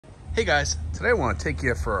Hey guys, today I want to take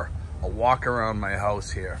you for a walk around my house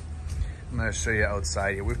here. I'm going to show you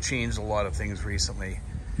outside here. We've changed a lot of things recently,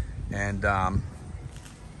 and I'm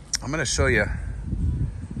going to show you a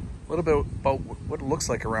little bit about what it looks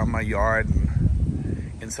like around my yard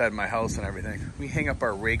and inside my house and everything. We hang up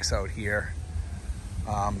our rakes out here,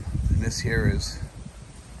 and this here is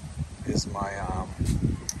my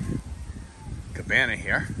cabana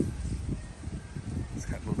here. It's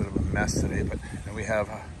got a little bit of a mess today, but then we have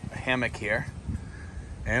a hammock here,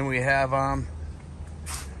 and we have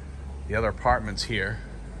the other apartments here.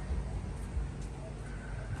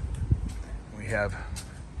 We have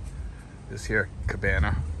this here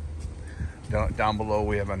cabana. Down below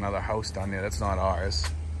we have another house down there that's not ours,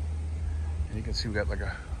 and you can see we got like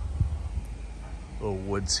a little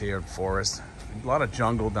woods here, forest, a lot of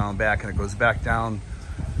jungle down back, and it goes back down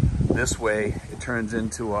this way. It turns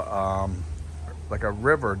into a like a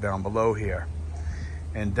river down below here.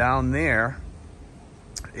 And down there,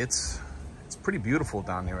 it's pretty beautiful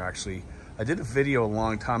down there, actually. I did a video a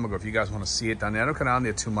long time ago if you guys want to see it down there. I don't go down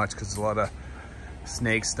there too much because there's a lot of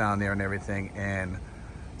snakes down there and everything, and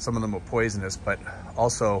some of them are poisonous, but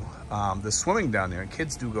also there's swimming down there, and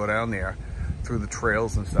kids do go down there through the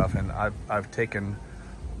trails and stuff, and I've taken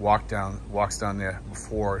walks down there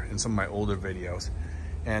before in some of my older videos.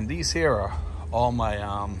 And these here are all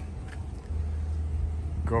my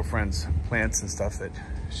girlfriend's plants and stuff that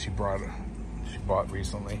she bought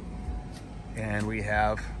recently. And we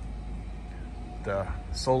have the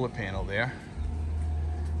solar panel there,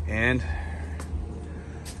 and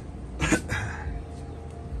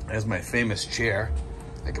as my famous chair.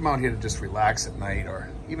 I come out here to just relax at night or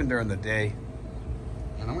even during the day.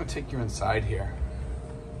 And I'm gonna take you inside here.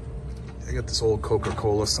 I got this old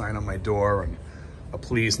Coca-Cola sign on my door and a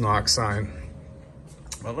please knock sign.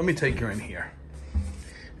 Well, let me take you in here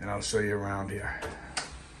and I'll show you around here.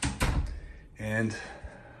 And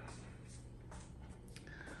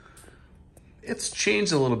it's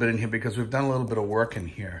changed a little bit in here because we've done a little bit of work in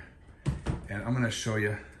here. And I'm gonna show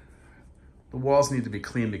you, the walls need to be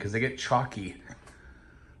cleaned because they get chalky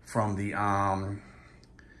from the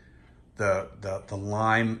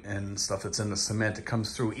lime and stuff that's in the cement. It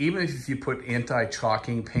comes through. Even if you put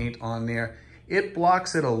anti-chalking paint on there, it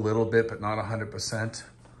blocks it a little bit, but not 100%.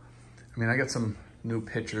 I mean, I got some new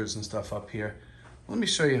pictures and stuff up here. Let me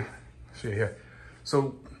show you here.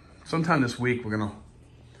 So sometime this week, we're gonna,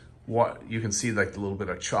 you can see like the little bit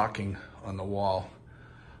of chalking on the wall.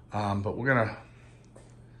 But we're gonna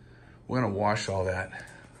wash all that.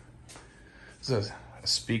 This is a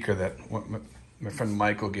speaker that my friend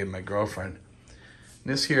Michael gave my girlfriend.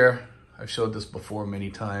 And this here, I've showed this before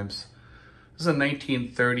many times. This is a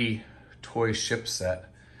 1930 toy ship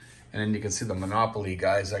set. And then you can see the Monopoly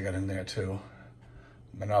guys I got in there too.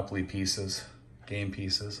 Monopoly pieces, game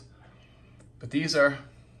pieces. But these are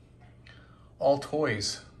all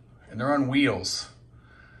toys, and they're on wheels.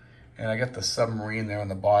 And I got the submarine there on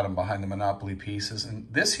the bottom behind the Monopoly pieces. And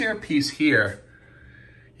this here piece here,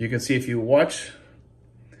 you can see if you watch,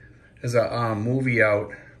 there's a movie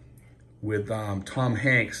out with Tom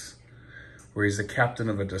Hanks where he's the captain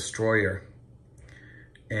of a destroyer.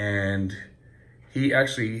 And he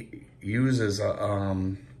actually uses a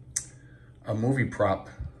movie prop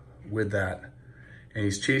with that. And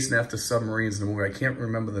he's chasing after submarines in the movie. I can't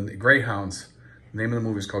remember the Greyhounds. The name of the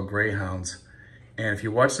movie is called Greyhounds. And if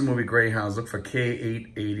you watch the movie Greyhounds, look for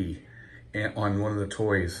K880 on one of the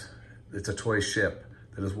toys. It's a toy ship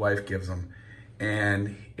that his wife gives him.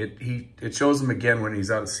 And it shows him again when he's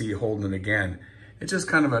out at sea holding it again. It's just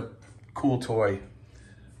kind of a cool toy.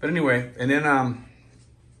 But anyway, and then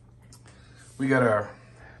we got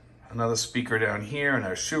another speaker down here and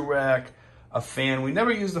our shoe rack, a fan. We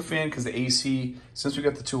never use the fan because the AC, since we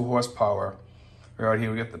got the 2 horsepower, right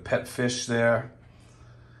here we got the pet fish there.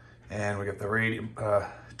 And we got the radio,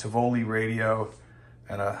 Tivoli radio,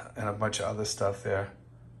 and a bunch of other stuff there,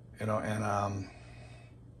 you know. And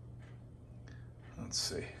let's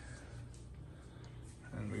see.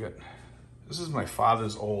 And we got, this is my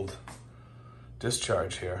father's old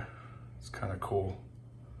discharge here. It's kind of cool.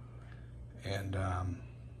 And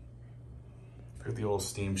look at the old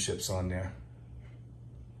steamships on there.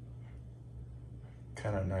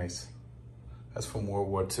 Kind of nice. That's from World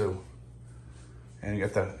War II. And you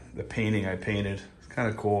got the painting I painted. It's kind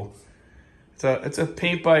of cool. It's a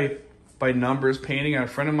paint by numbers painting. A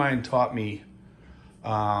friend of mine taught me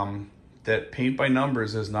that paint by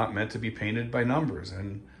numbers is not meant to be painted by numbers.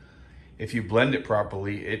 And if you blend it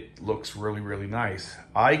properly, it looks really, really nice.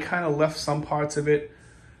 I kind of left some parts of it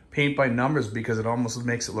paint by numbers because it almost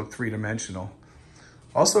makes it look three-dimensional.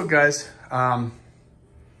 Also, guys,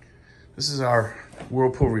 This is our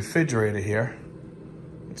Whirlpool refrigerator here.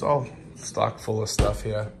 It's all stocked full of stuff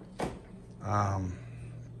here.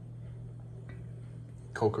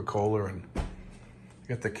 Coca-Cola, and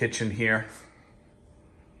got the kitchen here.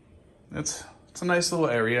 It's a nice little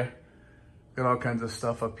area. Got all kinds of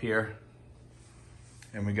stuff up here.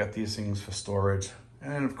 And we got these things for storage.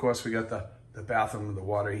 And then of course we got the bathroom with the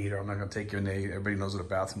water heater. I'm not gonna take you in there. Everybody knows what a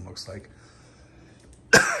bathroom looks like.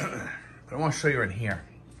 But I wanna show you in here.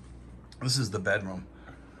 This is the bedroom.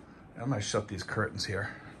 I'm gonna shut these curtains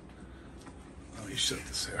here. Let me shut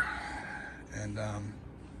this here. And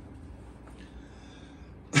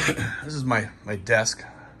this is my desk.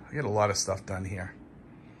 I get a lot of stuff done here.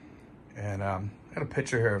 And I got a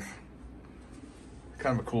picture here of,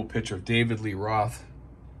 kind of a cool picture of David Lee Roth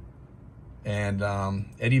and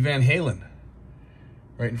Eddie Van Halen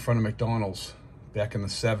right in front of McDonald's back in the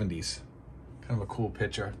 70s. Kind of a cool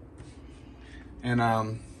picture. And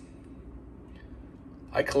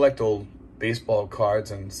I collect old baseball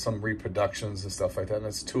cards and some reproductions and stuff like that. And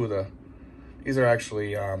that's two of the, these are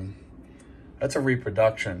actually, that's a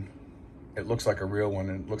reproduction. It looks like a real one,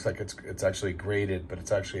 and it looks like it's actually graded, but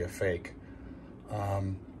it's actually a fake.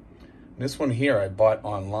 This one here I bought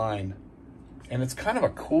online, and it's kind of a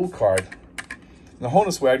cool card. The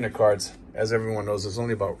Honus Wagner cards, as everyone knows, there's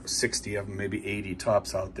only about 60 of them, maybe 80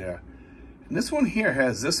 tops out there. And this one here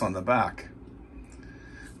has this on the back.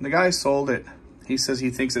 And the guy sold it. He says he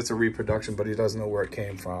thinks it's a reproduction, but he doesn't know where it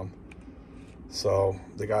came from. So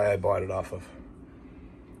the guy I bought it off of.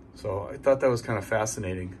 So I thought that was kind of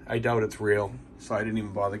fascinating. I doubt it's real, so I didn't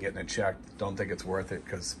even bother getting it checked. Don't think it's worth it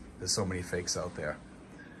because there's so many fakes out there.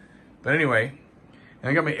 But anyway, and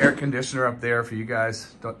I got my air conditioner up there for you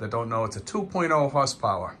guys that don't know. It's a 2.0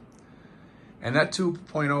 horsepower. And that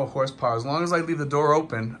 2.0 horsepower, as long as I leave the door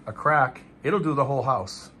open, a crack, it'll do the whole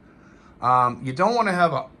house. You don't want to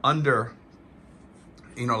have a under,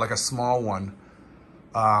 you know, like a small one,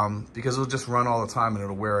 because it'll just run all the time and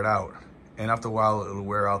it'll wear it out. And after a while, it'll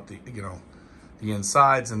wear out the, you know, the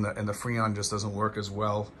insides, and the Freon just doesn't work as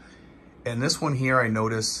well. And this one here, I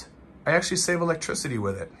notice, I actually save electricity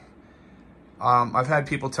with it. I've had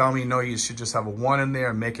people tell me, no, you should just have a 1 in there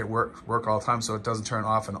and make it work all the time so it doesn't turn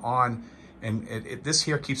off and on. And this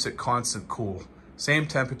here keeps it constant cool. Same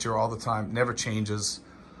temperature all the time, never changes,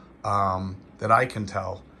 that I can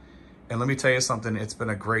tell. And let me tell you something, it's been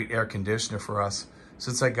a great air conditioner for us.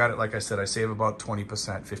 Since I got it, like I said, I save about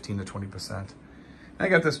 20%, 15 to 20%. And I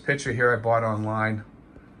got this picture here I bought online.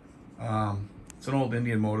 It's an old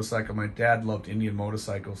Indian motorcycle. My dad loved Indian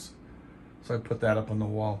motorcycles, so I put that up on the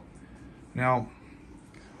wall. Now,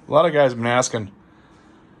 a lot of guys have been asking,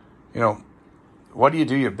 you know, why do you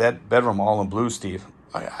do your bedroom all in blue, Steve?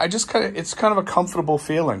 I just kind of, it's kind of a comfortable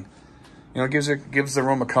feeling. You know, it gives the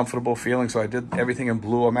room a comfortable feeling, so I did everything in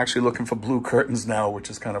blue. I'm actually looking for blue curtains now, which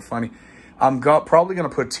is kind of funny. I'm probably going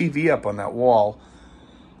to put TV up on that wall.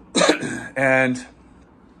 And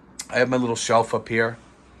I have my little shelf up here.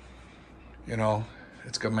 You know,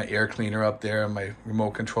 it's got my air cleaner up there, my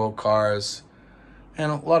remote control cars,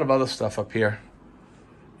 and a lot of other stuff up here.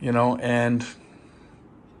 You know, and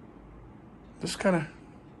just kind of,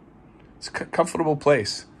 it's a comfortable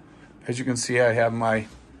place. As you can see, I have my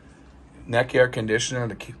neck air conditioner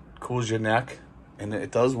that cools your neck, and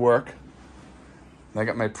it does work. And I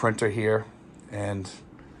got my printer here and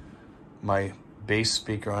my bass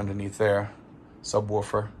speaker underneath there,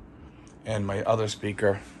 subwoofer, and my other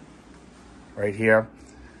speaker right here.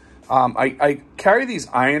 I carry these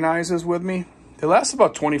ionizers with me. They last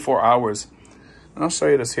about 24 hours. And I'll show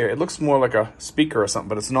you this here. It looks more like a speaker or something,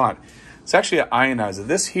 but it's not. It's actually an ionizer.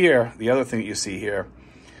 This here, the other thing that you see here,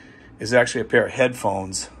 is actually a pair of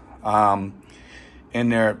headphones. And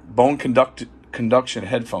they're bone conduction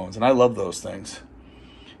headphones, and I love those things.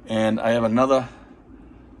 And I have another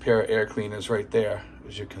pair of air cleaners right there,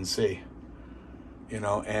 as you can see. You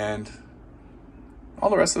know, and all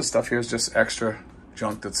the rest of the stuff here is just extra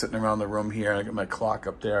junk that's sitting around the room here. I got my clock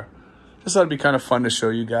up there. Just thought it'd be kind of fun to show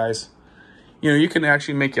you guys. You know, you can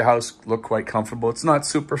actually make your house look quite comfortable. It's not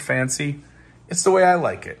super fancy. It's the way I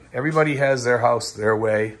like it. Everybody has their house their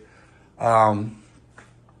way.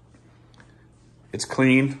 It's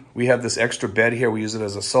clean. We have this extra bed here. We use it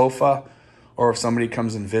as a sofa, or if somebody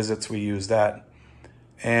comes and visits, we use that.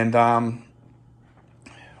 And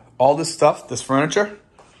all this stuff, this furniture,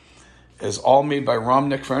 is all made by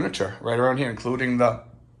Romnick Furniture right around here, including the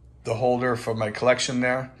holder for my collection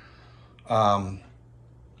there.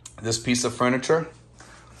 This piece of furniture,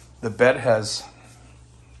 the bed has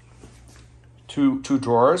two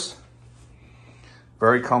drawers,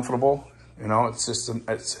 very comfortable. You know, it's just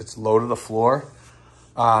it's low to the floor.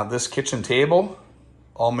 This kitchen table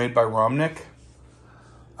all made by Romnick.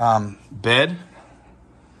 Bed,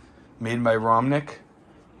 made by Romnick.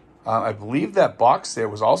 I believe that box there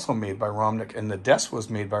was also made by Romnick, and the desk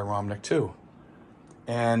was made by Romnick too.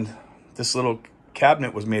 And this little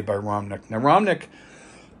cabinet was made by Romnick. Now, Romnick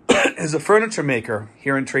is a furniture maker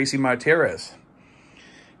here in Trece Martires.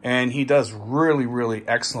 And he does really, really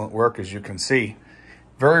excellent work, as you can see.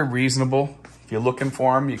 Very reasonable. If you're looking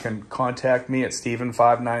for him, you can contact me at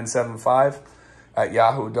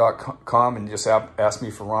steven5975@yahoo.com and just ask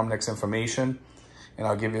me for Romnick's information. And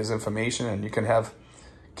I'll give you his information. And you can have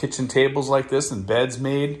kitchen tables like this and beds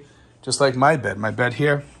made just like my bed. My bed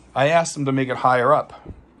here, I asked him to make it higher up.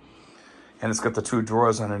 And it's got the 2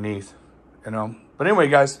 drawers underneath, you know. But anyway,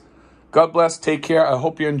 guys, God bless. Take care. I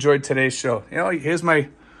hope you enjoyed today's show. You know, here's my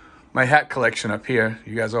hat collection up here.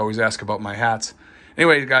 You guys always ask about my hats.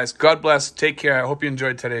 Anyway, guys, God bless. Take care. I hope you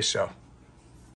enjoyed today's show.